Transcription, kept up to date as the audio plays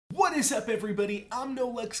What is up, everybody? I'm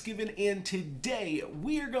NoLucksGiven, and today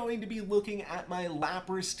we are going to be looking at my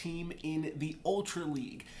Lapras team in the Ultra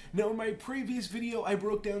League. Now, in my previous video, I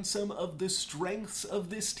broke down some of the strengths of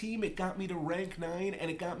this team. It got me to rank 9, and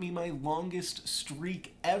it got me my longest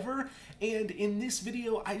streak ever. And in this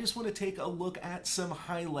video, I just want to take a look at some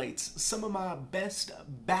highlights, some of my best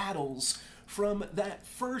battles from that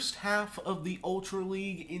first half of the Ultra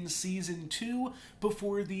League in Season 2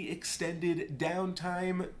 before the extended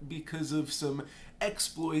downtime because of some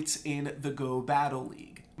exploits in the Go Battle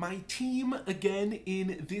League. My team, again,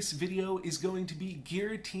 in this video is going to be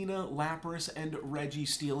Giratina, Lapras, and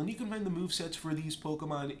Registeel, and you can find the movesets for these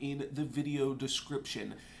Pokemon in the video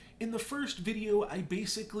description. In the first video, I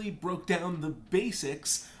basically broke down the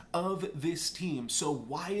basics of this team. So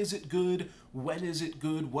why is it good? When is it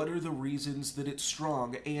good? What are the reasons that it's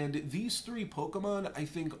strong? And these three Pokemon, I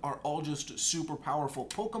think, are all just super powerful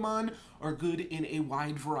Pokemon, are good in a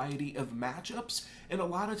wide variety of matchups, and a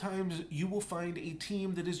lot of times you will find a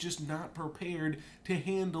team that is just not prepared to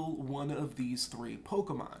handle one of these three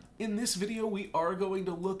Pokemon. In this video, we are going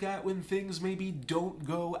to look at when things maybe don't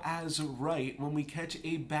go as right, when we catch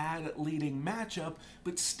a bad leading matchup,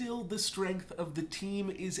 but still the strength of the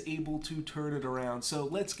team is able to turn it around. So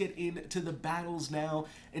let's get into the battles now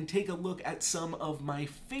and take a look at some of my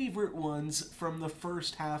favorite ones from the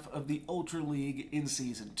first half of the Ultra League in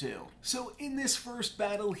Season 2. So in this first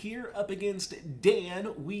battle here up against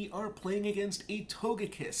Dan, we are playing against a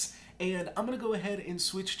Togekiss. And I'm going to go ahead and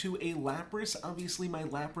switch to a Lapras. Obviously, my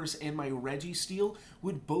Lapras and my Registeel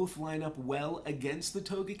would both line up well against the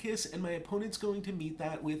Togekiss, and my opponent's going to meet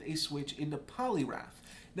that with a switch into Poliwrath.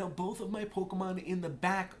 Now, both of my Pokemon in the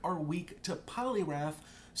back are weak to Poliwrath,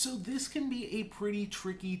 so this can be a pretty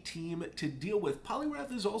tricky team to deal with.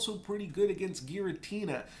 Poliwrath is also pretty good against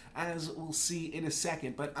Giratina, as we'll see in a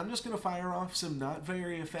second, but I'm just going to fire off some not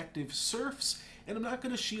very effective Surfs, and I'm not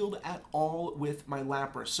going to shield at all with my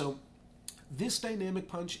Lapras. So this Dynamic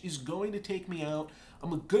Punch is going to take me out.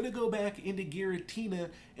 I'm going to go back into Giratina,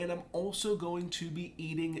 and I'm also going to be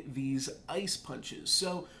eating these Ice Punches.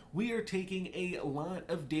 So we are taking a lot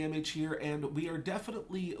of damage here, and we are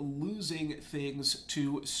definitely losing things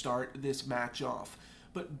to start this match off.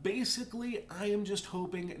 But basically, I am just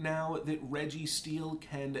hoping now that Registeel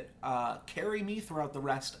can carry me throughout the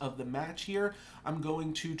rest of the match here. I'm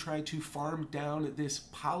going to try to farm down this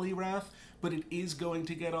Poliwrath, but it is going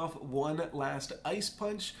to get off one last Ice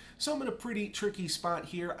Punch. So I'm in a pretty tricky spot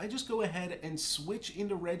here. I just go ahead and switch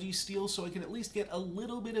into Registeel so I can at least get a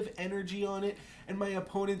little bit of energy on it, and my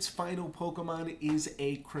opponent's final Pokemon is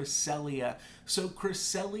a Cresselia. So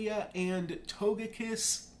Cresselia and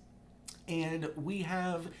Togekiss, and we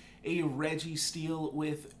have a Registeel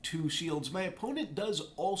with 2 shields. My opponent does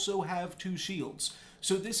also have 2 shields,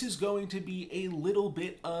 so this is going to be a little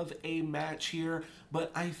bit of a match here,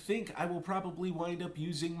 but I think I will probably wind up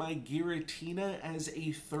using my Giratina as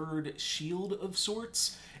a third shield of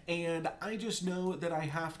sorts, and I just know that I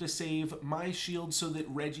have to save my shield so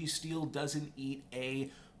that Registeel doesn't eat a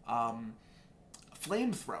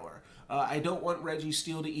Flamethrower. I don't want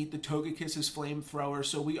Registeel to eat the Togekiss's Flamethrower,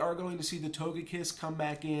 so we are going to see the Togekiss come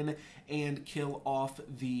back in and kill off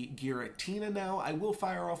the Giratina now. I will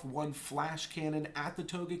fire off one Flash Cannon at the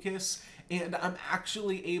Togekiss, and I'm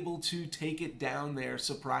actually able to take it down there,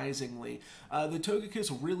 surprisingly. The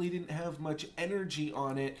Togekiss really didn't have much energy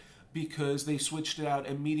on it because they switched it out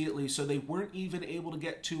immediately, so they weren't even able to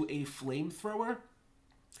get to a Flamethrower.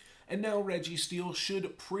 And now Registeel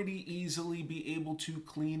should pretty easily be able to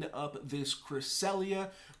clean up this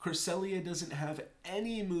Cresselia. Cresselia doesn't have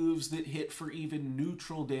any moves that hit for even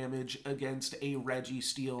neutral damage against a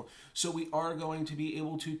Registeel, so we are going to be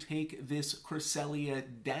able to take this Cresselia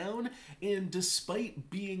down, and despite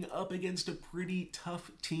being up against a pretty tough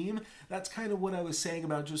team, that's kind of what I was saying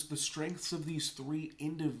about just the strengths of these three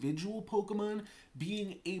individual Pokemon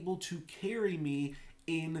being able to carry me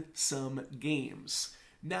in some games.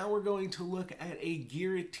 Now we're going to look at a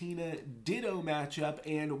Giratina Ditto matchup,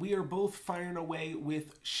 and we are both firing away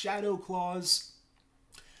with Shadow Claws.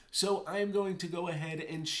 So I'm going to go ahead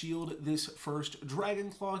and shield this first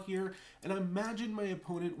Dragon Claw here, and I imagine my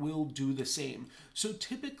opponent will do the same. So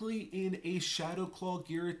typically in a Shadow Claw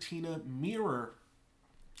Giratina mirror,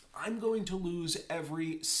 I'm going to lose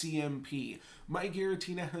every CMP. My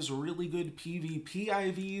Giratina has really good PvP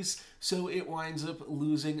IVs, so it winds up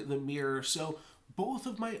losing the mirror. So both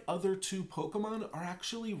of my other 2 Pokemon are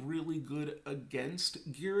actually really good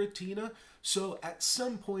against Giratina, so at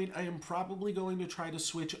some point I am probably going to try to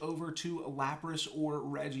switch over to Lapras or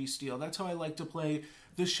Registeel. That's how I like to play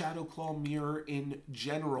the Shadow Claw mirror in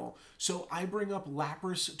general. So I bring up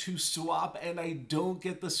Lapras to swap, and I don't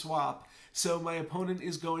get the swap. So my opponent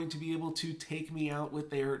is going to be able to take me out with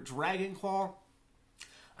their Dragon Claw.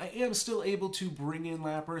 I am still able to bring in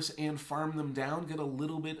Lapras and farm them down, get a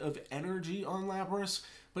little bit of energy on Lapras,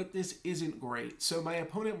 but this isn't great. So my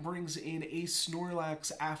opponent brings in a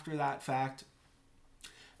Snorlax after that fact.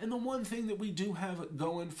 And the one thing that we do have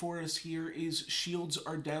going for us here is shields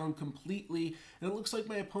are down completely, and it looks like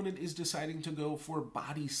my opponent is deciding to go for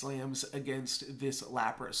body slams against this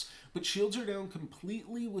Lapras. But shields are down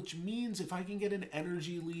completely, which means if I can get an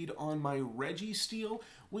energy lead on my Registeel,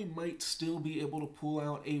 we might still be able to pull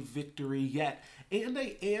out a victory yet. And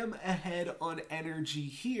I am ahead on energy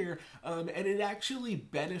here, and it actually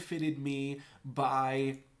benefited me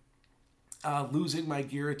by losing my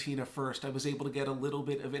Giratina first. I was able to get a little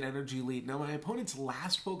bit of an energy lead. Now, my opponent's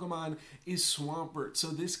last Pokemon is Swampert, so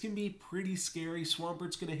this can be pretty scary.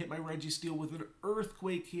 Swampert's going to hit my Registeel with an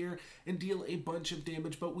Earthquake here and deal a bunch of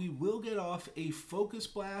damage, but we will get off a Focus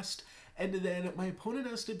Blast, and then my opponent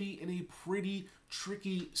has to be in a pretty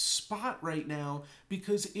tricky spot right now,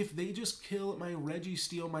 because if they just kill my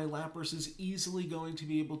Registeel, my Lapras is easily going to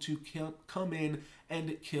be able to come in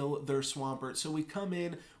and kill their Swampert. So we come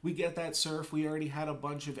in, we get that Surf, we already had a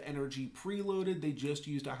bunch of energy preloaded, they just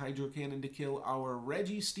used a Hydro Cannon to kill our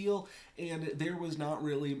Registeel, and there was not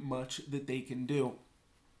really much that they can do.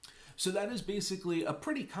 So that is basically a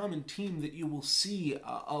pretty common team that you will see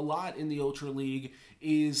a lot in the Ultra League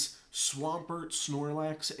is Swampert,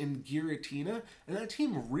 Snorlax, and Giratina, and that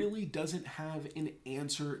team really doesn't have an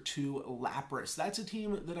answer to Lapras. That's a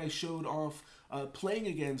team that I showed off playing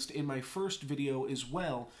against in my first video as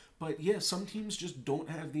well. But yeah, some teams just don't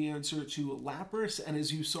have the answer to Lapras, and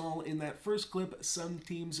as you saw in that first clip, some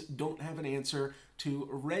teams don't have an answer to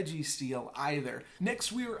Registeel either.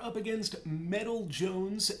 Next, we are up against Metal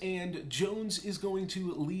Jones, and Jones is going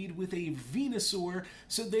to lead with a Venusaur,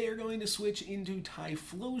 so they are going to switch into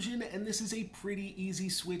Typhlosion, and this is a pretty easy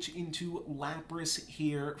switch into Lapras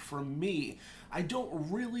here from me. I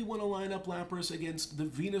don't really want to line up Lapras against the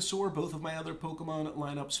Venusaur. Both of my other Pokemon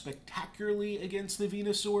line up spectacularly against the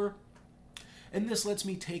Venusaur, and this lets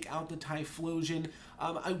me take out the Typhlosion.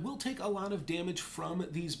 I will take a lot of damage from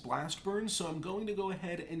these Blast Burns, so I'm going to go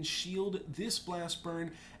ahead and shield this Blast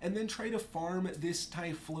Burn and then try to farm this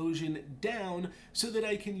Typhlosion down so that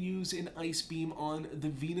I can use an Ice Beam on the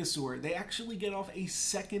Venusaur. They actually get off a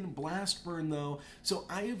second Blast Burn though, so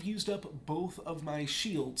I have used up both of my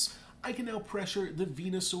shields. I can now pressure the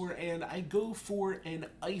Venusaur, and I go for an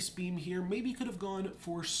Ice Beam here. Maybe could have gone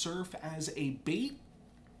for Surf as a bait,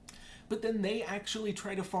 but then they actually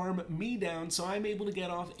try to farm me down, so I'm able to get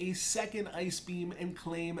off a second Ice Beam and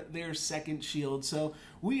claim their second shield. So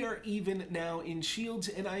we are even now in shields,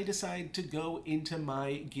 and I decide to go into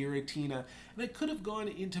my Giratina. And I could have gone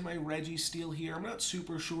into my Registeel here. I'm not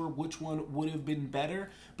super sure which one would have been better,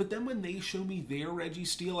 but then when they show me their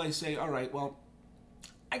Registeel, I say, all right, well,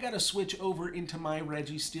 I gotta switch over into my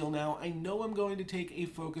Registeel now. I know I'm going to take a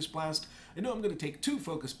Focus Blast. I know I'm going to take two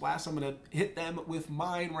Focus Blasts. I'm going to hit them with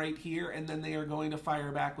mine right here, and then they are going to fire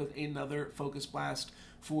back with another Focus Blast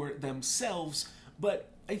for themselves. But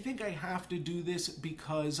I think I have to do this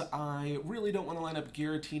because I really don't want to line up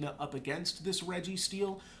Giratina up against this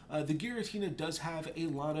Registeel. The Giratina does have a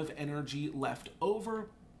lot of energy left over,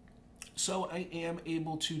 so I am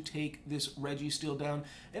able to take this Registeel down,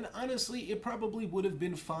 and honestly, it probably would have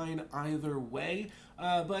been fine either way,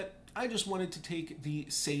 but I just wanted to take the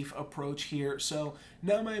safe approach here. So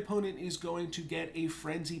now my opponent is going to get a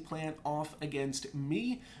Frenzy Plant off against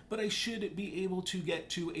me, but I should be able to get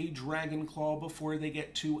to a Dragon Claw before they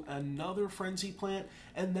get to another Frenzy Plant,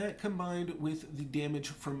 and that combined with the damage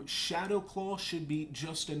from Shadow Claw should be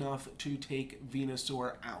just enough to take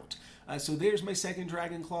Venusaur out. So there's my second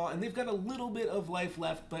Dragon Claw, and they've got a little bit of life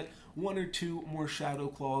left, but one or two more Shadow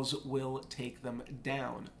Claws will take them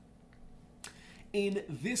down. In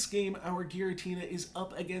this game, our Giratina is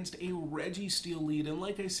up against a Registeel lead, and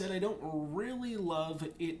like I said, I don't really love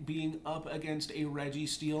it being up against a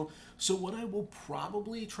Registeel, so what I will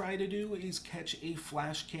probably try to do is catch a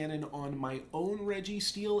Flash Cannon on my own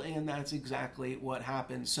Registeel, and that's exactly what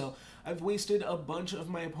happened. So I've wasted a bunch of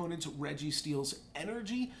my opponent's Registeel's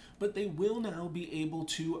energy, but they will now be able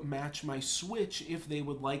to match my switch if they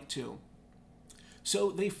would like to.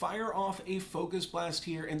 So they fire off a Focus Blast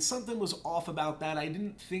here, and something was off about that. I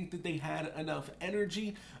didn't think that they had enough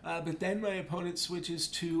energy, but then my opponent switches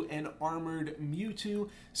to an Armored Mewtwo,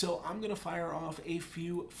 so I'm going to fire off a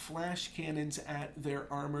few Flash Cannons at their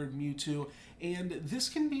Armored Mewtwo, and this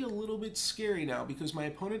can be a little bit scary now because my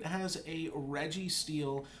opponent has a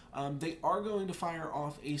Registeel they are going to fire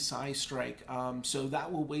off a Psy Strike, so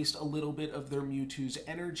that will waste a little bit of their Mewtwo's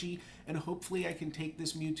energy, and hopefully I can take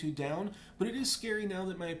this Mewtwo down. But it is scary now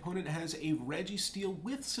that my opponent has a Registeel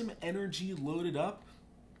with some energy loaded up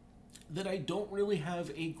that I don't really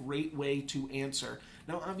have a great way to answer.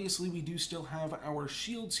 Now obviously we do still have our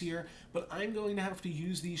shields here, but I'm going to have to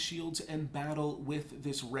use these shields and battle with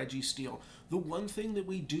this Registeel. The one thing that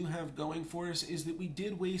we do have going for us is that we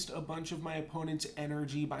did waste a bunch of my opponent's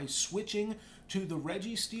energy by switching to the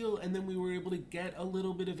Registeel, and then we were able to get a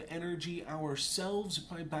little bit of energy ourselves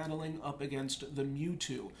by battling up against the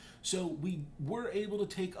Mewtwo. So we were able to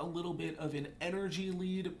take a little bit of an energy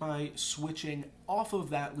lead by switching off of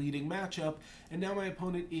that leading matchup, and now my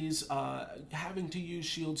opponent is having to use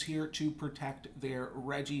shields here to protect their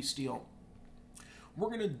Registeel. We're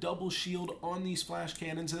going to double shield on these flash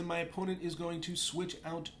cannons, and then my opponent is going to switch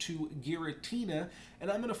out to Giratina, and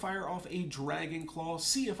I'm going to fire off a Dragon Claw,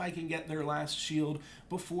 see if I can get their last shield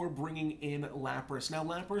before bringing in Lapras. Now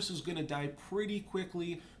Lapras is going to die pretty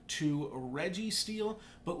quickly to Registeel,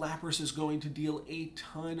 but Lapras is going to deal a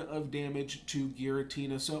ton of damage to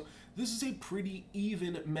Giratina. So this is a pretty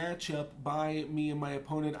even matchup by me and my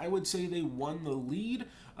opponent. I would say they won the lead.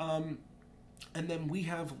 And then we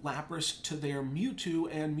have Lapras to their Mewtwo,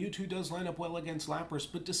 and Mewtwo does line up well against Lapras,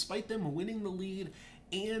 but despite them winning the lead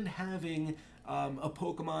and having a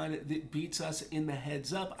Pokemon that beats us in the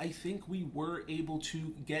heads up, I think we were able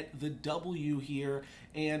to get the W here,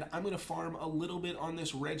 and I'm going to farm a little bit on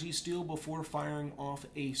this Registeel before firing off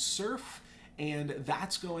a Surf, and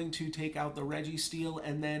that's going to take out the Registeel,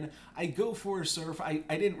 and then I go for a Surf. I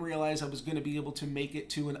didn't realize I was going to be able to make it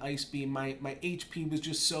to an Ice Beam. My HP was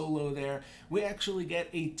just so low there. We actually get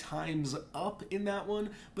a times up in that one,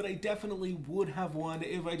 but I definitely would have won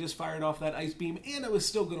if I just fired off that Ice Beam, and I was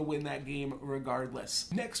still going to win that game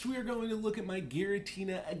regardless. Next, we are going to look at my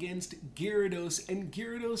Giratina against Gyarados, and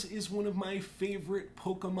Gyarados is one of my favorite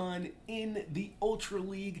Pokemon in the Ultra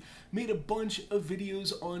League. Made a bunch of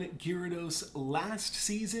videos on Gyarados last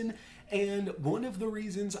season, and one of the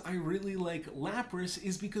reasons I really like Lapras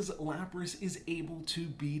is because Lapras is able to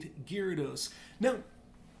beat Gyarados. Now,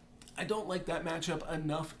 I don't like that matchup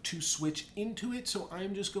enough to switch into it, so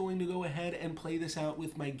I'm just going to go ahead and play this out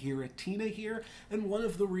with my Giratina here. And one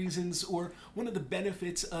of the reasons, or one of the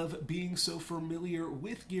benefits of being so familiar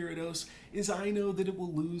with Gyarados is I know that it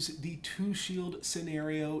will lose the 2-shield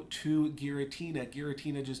scenario to Giratina.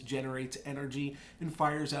 Giratina just generates energy and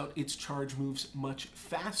fires out its charge moves much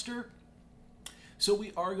faster. So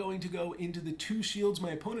we are going to go into the 2 shields.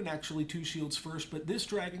 My opponent actually 2 shields first, but this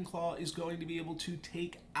Dragon Claw is going to be able to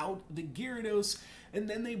take out the Gyarados, and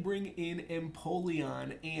then they bring in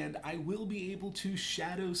Empoleon, and I will be able to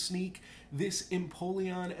Shadow Sneak this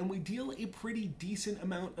Empoleon, and we deal a pretty decent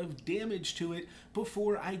amount of damage to it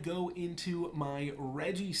before I go into my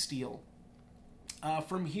Registeel.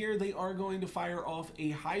 From here, they are going to fire off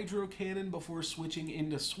a Hydro Cannon before switching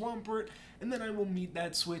into Swampert, and then I will meet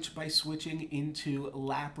that switch by switching into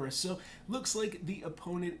Lapras. So, looks like the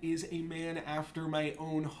opponent is a man after my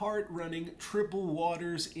own heart, running triple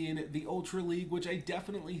waters in the Ultra League, which I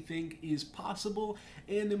definitely think is possible,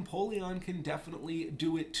 and Empoleon can definitely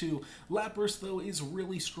do it too. Lapras, though, is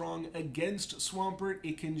really strong against Swampert.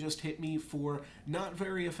 It can just hit me for not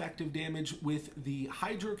very effective damage with the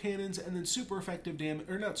Hydro Cannons, and then super effective damage,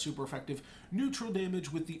 or not super effective, neutral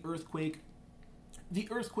damage with the Earthquake. The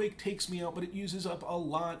Earthquake takes me out, but it uses up a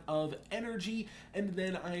lot of energy, and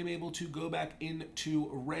then I am able to go back into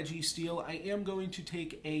Registeel. I am going to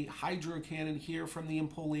take a Hydro Cannon here from the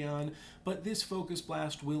Empoleon, but this Focus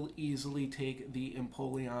Blast will easily take the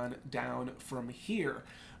Empoleon down from here.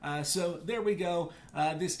 So there we go.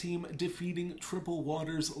 This team defeating Triple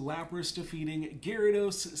Waters, Lapras defeating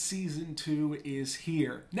Gyarados. Season 2 is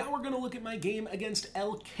here. Now we're going to look at my game against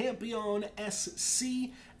El Campeon SC,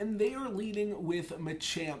 and they are leading with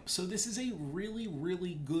Machamp. So this is a really,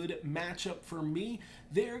 really good matchup for me.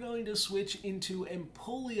 They're going to switch into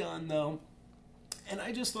Empoleon, though. And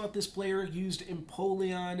I just thought this player used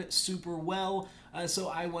Empoleon super well, so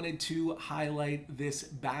I wanted to highlight this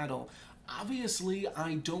battle. Obviously,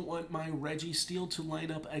 I don't want my Registeel to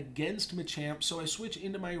line up against Machamp, so I switch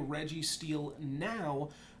into my Registeel now,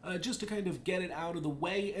 just to kind of get it out of the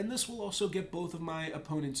way, and this will also get both of my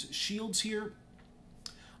opponent's shields here.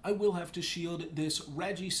 I will have to shield this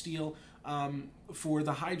Registeel for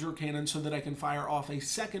the Hydro Cannon so that I can fire off a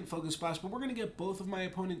second Focus Blast, but we're going to get both of my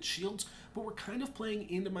opponent's shields, but we're kind of playing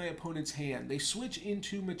into my opponent's hand. They switch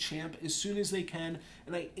into Machamp as soon as they can,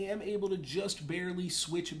 and I am able to just barely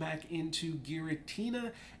switch back into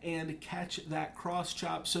Giratina and catch that Cross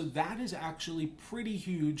Chop, so that is actually pretty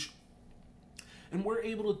huge. and we're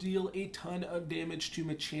able to deal a ton of damage to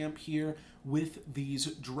Machamp here with these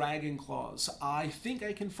Dragon Claws. I think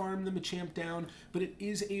I can farm the Machamp down, but it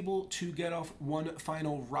is able to get off one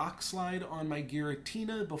final Rock Slide on my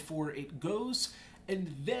Giratina before it goes,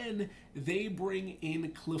 and then they bring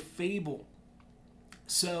in Clefable.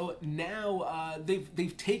 So now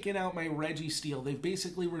they've taken out my Registeel. They've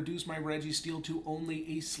basically reduced my Registeel to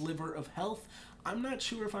only a sliver of health. I'm not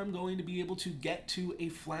sure if I'm going to be able to get to a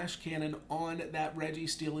Flash Cannon on that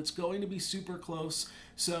Registeel. It's going to be super close.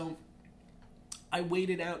 So I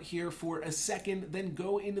waited out here for a second, then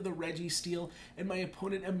go into the Registeel, and my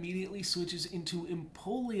opponent immediately switches into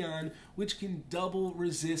Empoleon, which can double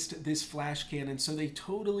resist this Flash Cannon. So they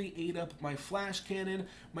totally ate up my Flash Cannon.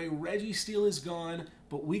 My Registeel is gone,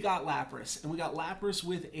 but we got Lapras, and we got Lapras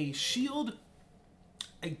with a shield.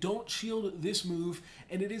 I don't shield this move,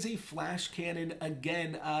 and it is a Flash Cannon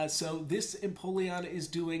again. So this Empoleon is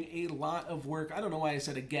doing a lot of work. I don't know why I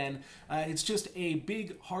said again. It's just a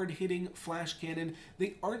big, hard-hitting Flash Cannon.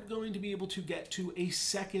 They aren't going to be able to get to a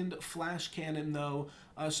second Flash Cannon, though.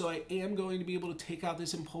 So I am going to be able to take out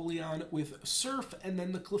this Empoleon with Surf, and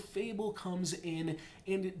then the Clefable comes in,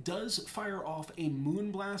 and it does fire off a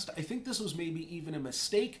Moonblast. I think this was maybe even a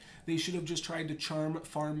mistake. They should have just tried to Charm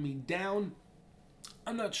Farm me down.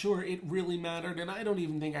 I'm not sure it really mattered, and I don't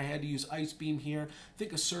even think I had to use Ice Beam here. I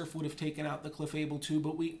think a Surf would have taken out the Clefable too,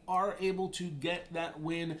 but we are able to get that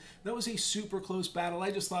win. That was a super close battle. I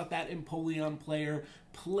just thought that Empoleon player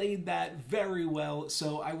played that very well,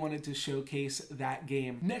 so I wanted to showcase that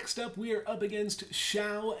game. Next up, we are up against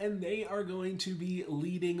Xiao, and they are going to be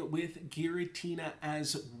leading with Giratina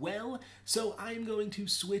as well. So I'm going to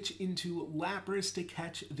switch into Lapras to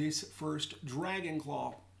catch this first Dragon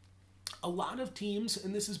Claw. A lot of teams,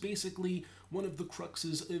 and this is basically one of the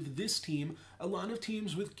cruxes of this team, a lot of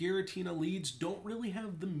teams with Giratina leads don't really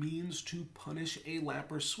have the means to punish a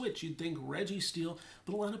Lapras switch. You'd think Registeel,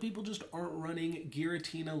 but a lot of people just aren't running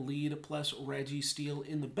Giratina lead plus Registeel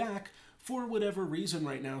in the back for whatever reason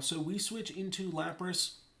right now. So we switch into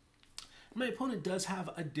Lapras. My opponent does have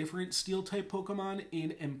a different Steel-type Pokemon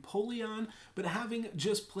in Empoleon, but having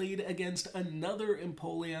just played against another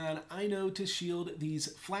Empoleon, I know to shield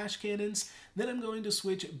these Flash Cannons. Then I'm going to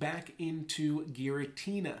switch back into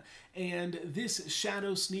Giratina. And this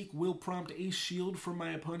Shadow Sneak will prompt a shield from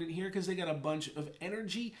my opponent here because they got a bunch of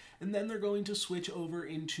energy, and then they're going to switch over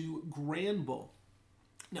into Granbull.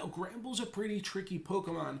 Now, Granbull's a pretty tricky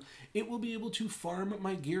Pokemon. It will be able to farm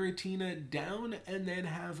my Giratina down and then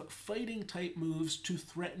have fighting-type moves to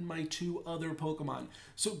threaten my two other Pokemon.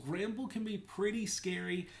 So Granbull can be pretty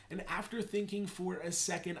scary, and after thinking for a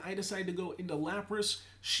second, I decided to go into Lapras,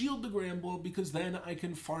 shield the Granbull, because then I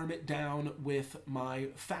can farm it down with my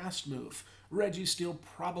fast move. Registeel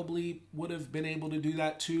probably would have been able to do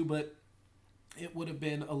that too, but it would have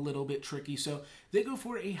been a little bit tricky. So they go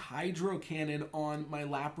for a Hydro Cannon on my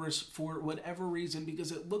Lapras for whatever reason,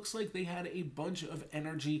 because it looks like they had a bunch of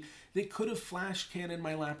energy. They could have Flash Cannon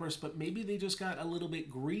my Lapras, but maybe they just got a little bit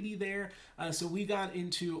greedy there. So we got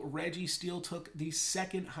into Registeel, took the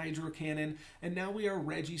second Hydro Cannon, and now we are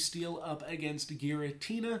Registeel up against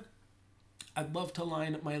Giratina. I'd love to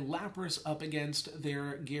line my Lapras up against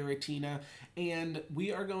their Giratina, and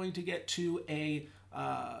we are going to get to a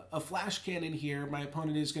Flash Cannon here. My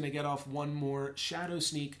opponent is going to get off one more Shadow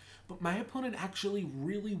Sneak, but my opponent actually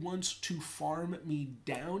really wants to farm me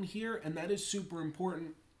down here, and that is super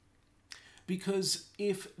important because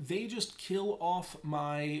if they just kill off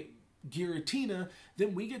my Giratina,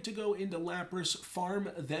 then we get to go into Lapras, farm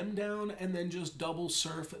them down, and then just double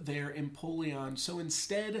surf their Empoleon. So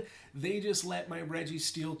instead, they just let my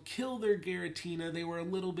Registeel kill their Giratina. They were a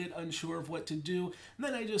little bit unsure of what to do. And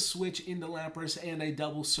then I just switch into Lapras and I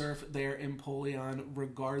double surf their Empoleon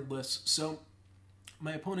regardless. So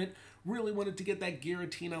my opponent really wanted to get that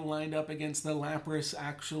Giratina lined up against the Lapras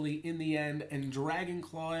actually in the end and Dragon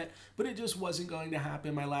Claw it, but it just wasn't going to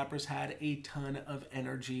happen. My Lapras had a ton of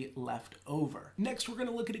energy left over. Next, we're going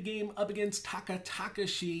to look at a game up against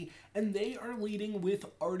Takatakashi, and they are leading with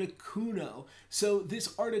Articuno. So this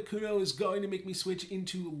Articuno is going to make me switch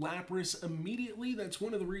into Lapras immediately. That's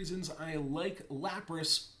one of the reasons I like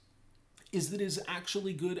Lapras, is that it is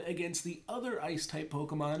actually good against the other Ice-type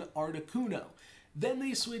Pokemon, Articuno. Then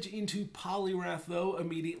they switch into Poliwrath, though,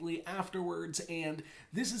 immediately afterwards, and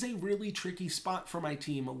this is a really tricky spot for my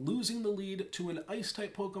team. Losing the lead to an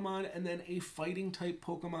Ice-type Pokemon and then a Fighting-type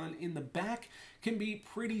Pokemon in the back can be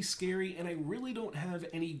pretty scary, and I really don't have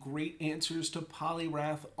any great answers to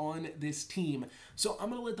Poliwrath on this team. So I'm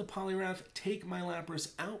going to let the Poliwrath take my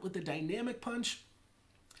Lapras out with the Dynamic Punch.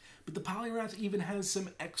 but the Poliwrath even has some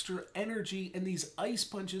extra energy, and these Ice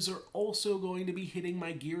Punches are also going to be hitting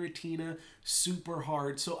my Giratina super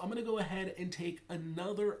hard. So I'm going to go ahead and take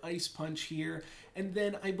another Ice Punch here, and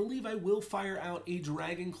then I believe I will fire out a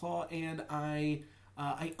Dragon Claw, and I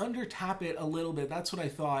under-tap it a little bit. That's what I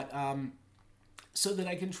thought. So that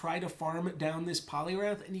I can try to farm down this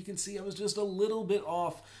Poliwrath, and you can see I was just a little bit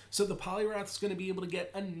off, so the Poliwrath's going to be able to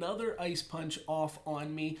get another Ice Punch off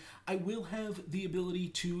on me. I will have the ability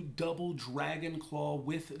to double Dragon Claw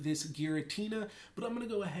with this Giratina, but I'm going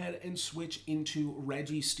to go ahead and switch into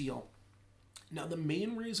Registeel. Now, the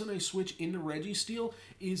main reason I switch into Registeel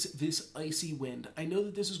is this Icy Wind. I know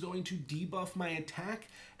that this is going to debuff my attack,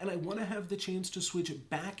 and I want to have the chance to switch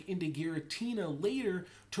back into Giratina later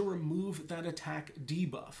to remove that attack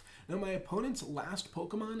debuff. Now, my opponent's last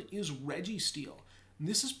Pokemon is Registeel.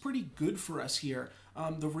 This is pretty good for us here.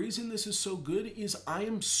 The reason this is so good is I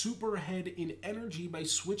am super ahead in energy by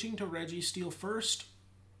switching to Registeel first,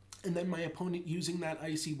 and then my opponent using that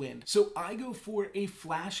Icy Wind. So I go for a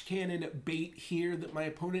Flash Cannon bait here that my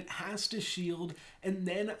opponent has to shield, and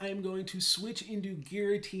then I'm going to switch into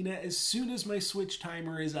Giratina as soon as my switch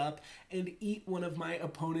timer is up and eat one of my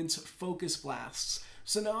opponent's Focus Blasts.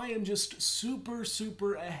 So now I am just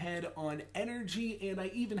super ahead on energy, and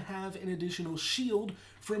I even have an additional shield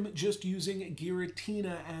from just using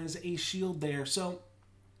Giratina as a shield there. So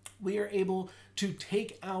we are able to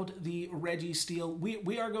take out the Registeel.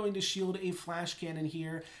 We are going to shield a Flash Cannon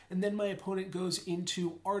here, and then my opponent goes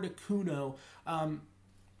into Articuno.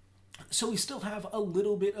 So we still have a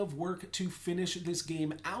little bit of work to finish this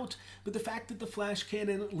game out, but the fact that the Flash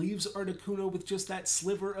Cannon leaves Articuno with just that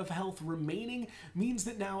sliver of health remaining means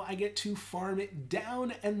that now I get to farm it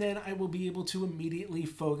down, and then I will be able to immediately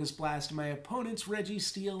Focus Blast my opponent's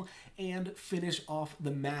Registeel and finish off the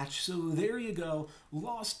match. So there you go,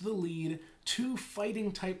 lost the lead. Two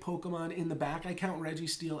fighting type Pokemon in the back. I count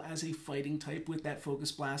Registeel as a fighting type with that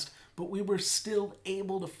Focus Blast, but we were still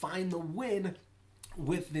able to find the win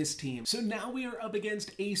with this team. So now we are up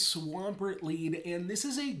against a Swampert lead, and this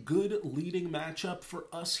is a good leading matchup for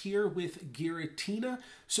us here with Giratina.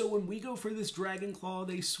 So when we go for this Dragon Claw,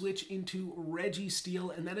 they switch into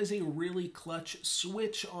Registeel, and that is a really clutch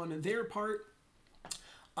switch on their part.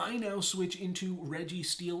 I now switch into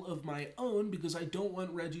Registeel of my own because I don't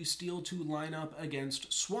want Registeel to line up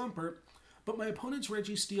against Swampert. But my opponent's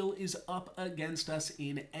Registeel is up against us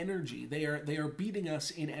in energy. They are beating us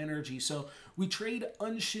in energy. So we trade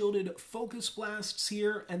unshielded Focus Blasts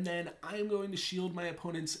here, and then I'm going to shield my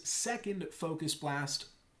opponent's second Focus Blast.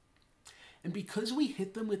 And because we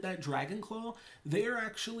hit them with that Dragon Claw, they're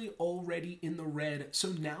actually already in the red. So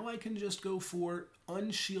now I can just go for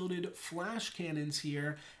unshielded Flash Cannons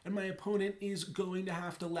here, and my opponent is going to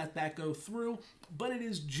have to let that go through, but it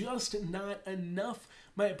is just not enough.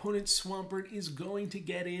 My opponent's Swampert is going to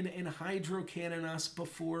get in and Hydro Cannon us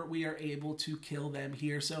before we are able to kill them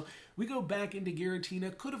here. So we go back into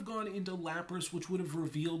Giratina, could have gone into Lapras, which would have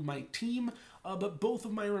revealed my team, but both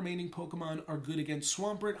of my remaining Pokemon are good against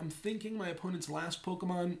Swampert. I'm thinking my opponent's last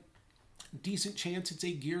Pokemon, decent chance it's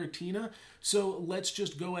a Giratina, so let's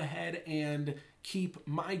just go ahead and keep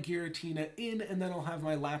my Giratina in, and then I'll have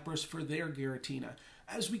my Lapras for their Giratina.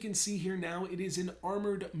 As we can see here now, it is an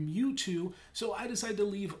armored Mewtwo, so I decide to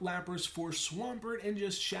leave Lapras for Swampert and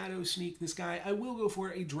just Shadow Sneak this guy. I will go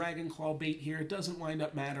for a Dragon Claw bait here. It doesn't wind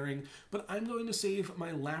up mattering, but I'm going to save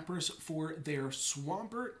my Lapras for their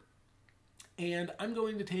Swampert. And I'm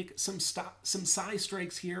going to take some Psy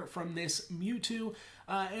Strikes here from this Mewtwo,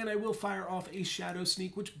 and I will fire off a Shadow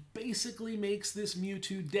Sneak, which basically makes this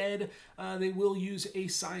Mewtwo dead. They will use a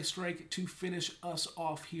Psy Strike to finish us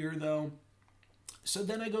off here, though. So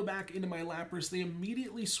then I go back into my Lapras. They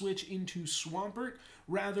immediately switch into Swampert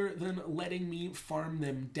rather than letting me farm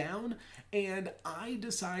them down. And I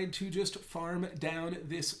decide to just farm down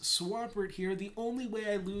this Swampert here. The only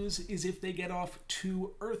way I lose is if they get off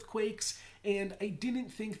 2 Earthquakes. And I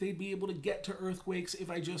didn't think they'd be able to get to Earthquakes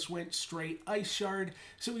if I just went straight Ice Shard.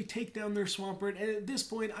 So we take down their Swampert, and at this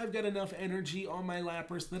point I've got enough energy on my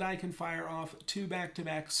Lapras that I can fire off 2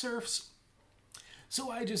 back-to-back Surfs. So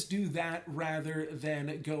I just do that rather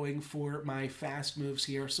than going for my fast moves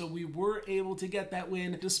here. So we were able to get that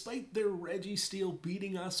win despite their Registeel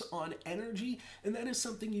beating us on energy. And that is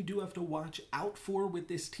something you do have to watch out for with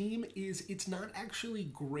this team, is it's not actually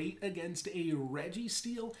great against a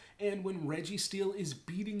Registeel, and when Registeel is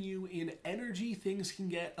beating you in energy, things can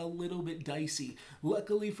get a little bit dicey.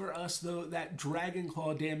 Luckily for us though, that Dragon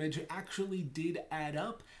Claw damage actually did add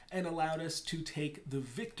up and allowed us to take the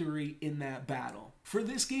victory in that battle. For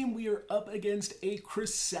this game, we are up against a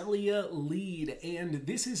Cresselia lead, and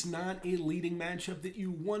this is not a leading matchup that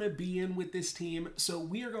you want to be in with this team, so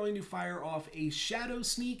we are going to fire off a Shadow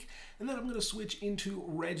Sneak, and then I'm going to switch into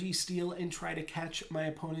Registeel and try to catch my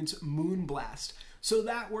opponent's Moonblast. So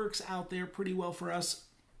that works out there pretty well for us.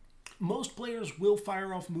 Most players will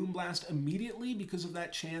fire off Moonblast immediately because of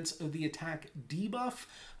that chance of the attack debuff,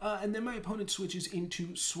 and then my opponent switches into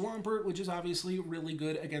Swampert, which is obviously really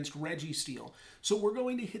good against Registeel. So we're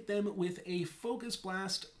going to hit them with a Focus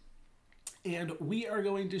Blast, and we are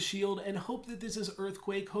going to shield and hope that this is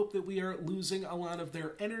Earthquake, hope that we are losing a lot of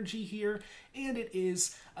their energy here, and it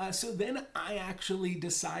is. So then I actually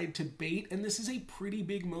decide to bait, and this is a pretty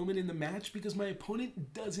big moment in the match because my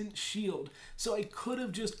opponent doesn't shield. So I could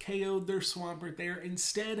have just KO'd their Swampert there.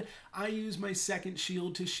 Instead, I use my second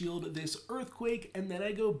shield to shield this Earthquake, and then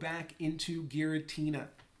I go back into Giratina.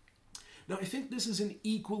 Now, I think this is an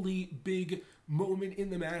equally big moment in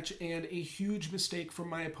the match and a huge mistake from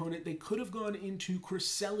my opponent. They could have gone into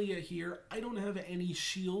Cresselia here. I don't have any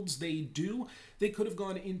shields. They do. They could have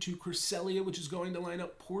gone into Cresselia, which is going to line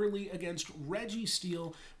up poorly against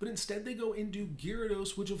Registeel, but instead they go into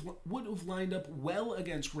Gyarados, which would have lined up well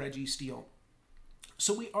against Registeel.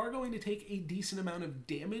 So we are going to take a decent amount of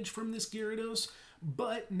damage from this Gyarados,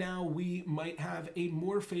 but now we might have a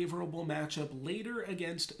more favorable matchup later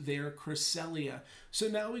against their Cresselia. So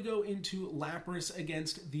now we go into Lapras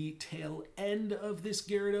against the tail end of this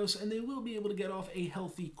Gyarados, and they will be able to get off a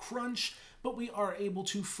healthy crunch, but we are able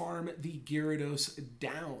to farm the Gyarados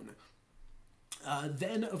down.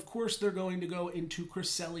 Then, of course, they're going to go into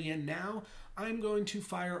Cresselia now. I'm going to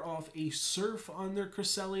fire off a Surf on their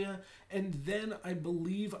Cresselia, and then I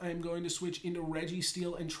believe I'm going to switch into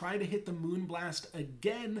Registeel and try to hit the Moonblast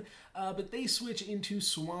again, but they switch into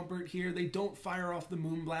Swampert here. They don't fire off the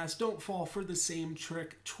Moonblast, don't fall for the same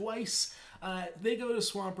trick twice. They go to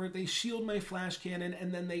Swampert, they shield my Flash Cannon,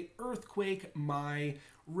 and then they Earthquake my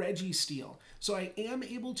Registeel. So I am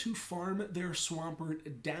able to farm their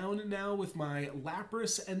Swampert down now with my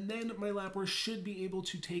Lapras, and then my Lapras should be able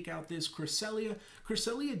to take out this Cresselia.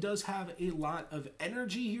 Cresselia does have a lot of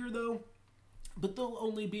energy here though, but they'll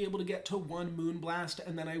only be able to get to one Moonblast,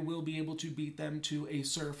 and then I will be able to beat them to a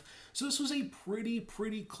Surf. So this was a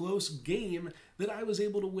pretty close game that I was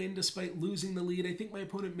able to win despite losing the lead. I think my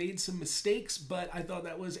opponent made some mistakes, but I thought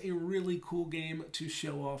that was a really cool game to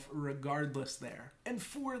show off regardless there. And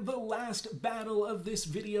for the last battle of this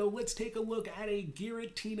video, let's take a look at a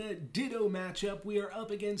Giratina Ditto matchup. We are up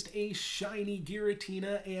against a shiny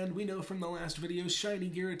Giratina, and we know from the last video, shiny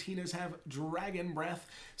Giratinas have Dragon Breath.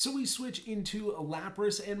 So we switch into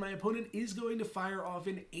Lapras, and my opponent is going to fire off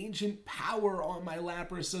an Ancient Power on my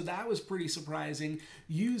Lapras, so that was pretty surprising,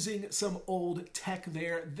 using some old tech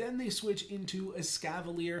there. Then they switch into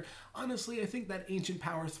Escavalier. Honestly, I think that Ancient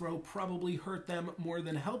Power throw probably hurt them more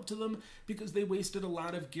than helped them because they wasted a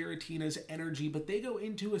lot of Giratina's energy, but they go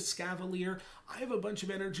into Escavalier. I have a bunch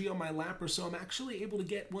of energy on my Lapras, so I'm actually able to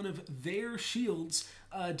get one of their shields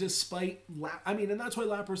despite, and that's why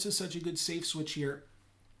Lapras is such a good safe switch here.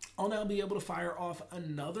 I'll now be able to fire off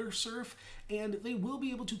another Surf, and they will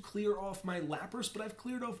be able to clear off my Lapras, but I've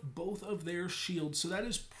cleared off both of their shields, so that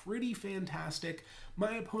is pretty fantastic.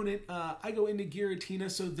 My opponent, I go into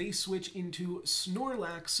Giratina, so they switch into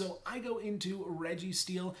Snorlax, so I go into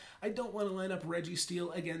Registeel. I don't want to line up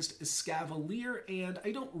Registeel against Escavalier, and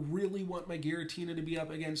I don't really want my Giratina to be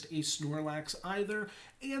up against a Snorlax either,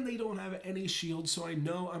 and they don't have any shields, so I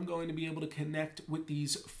know I'm going to be able to connect with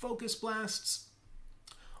these Focus Blasts.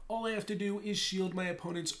 All I have to do is shield my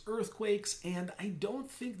opponent's Earthquakes, and I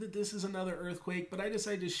don't think that this is another Earthquake, but I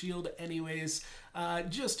decided to shield anyways,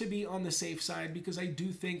 just to be on the safe side, because I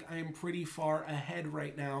do think I am pretty far ahead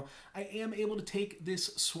right now. I am able to take this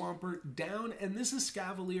Swampert down, and this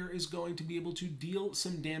Escavalier is going to be able to deal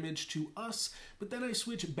some damage to us, but then I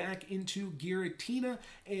switch back into Giratina,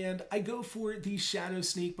 and I go for the Shadow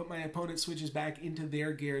Sneak, but my opponent switches back into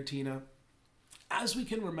their Giratina. As we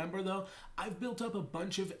can remember though, I've built up a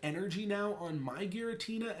bunch of energy now on my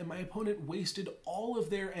Giratina, and my opponent wasted all of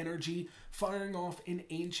their energy firing off an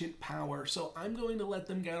Ancient Power. So I'm going to let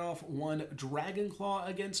them get off one Dragon Claw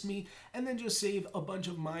against me, and then just save a bunch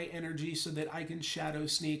of my energy so that I can Shadow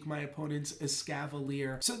Sneak my opponent's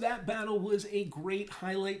Escavalier. So that battle was a great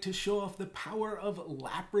highlight to show off the power of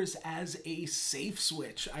Lapras as a safe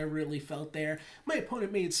switch. I really felt there. My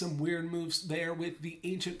opponent made some weird moves there with the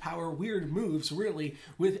Ancient Power, weird moves really,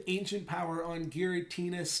 with Ancient Power power on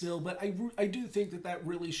Giratina still, but I do think that that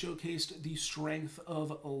really showcased the strength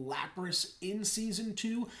of Lapras in Season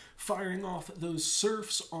 2, firing off those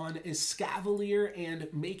Surfs on Escavalier and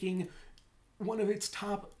making one of its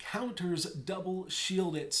top counters double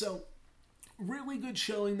shield it. So really good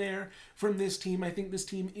showing there from this team. I think this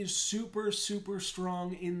team is super, super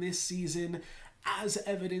strong in this season. As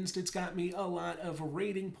evidenced, it's got me a lot of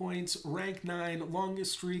rating points, rank 9,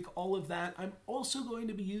 longest streak, all of that. I'm also going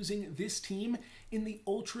to be using this team in the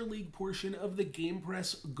Ultra League portion of the Game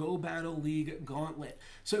Press Go Battle League Gauntlet.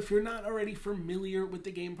 So if you're not already familiar with the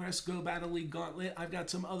Game Press Go Battle League Gauntlet, I've got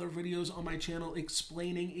some other videos on my channel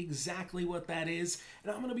explaining exactly what that is.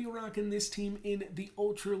 And I'm going to be rocking this team in the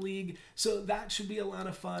Ultra League, so that should be a lot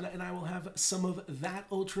of fun, and I will have some of that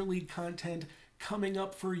Ultra League content coming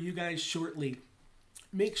up for you guys shortly.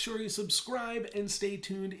 Make sure you subscribe and stay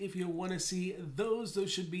tuned if you want to see those.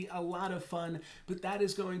 Those should be a lot of fun. But that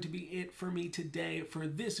is going to be it for me today for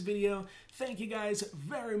this video. Thank you guys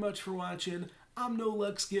very much for watching. I'm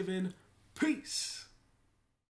NoLucksGiven. Peace.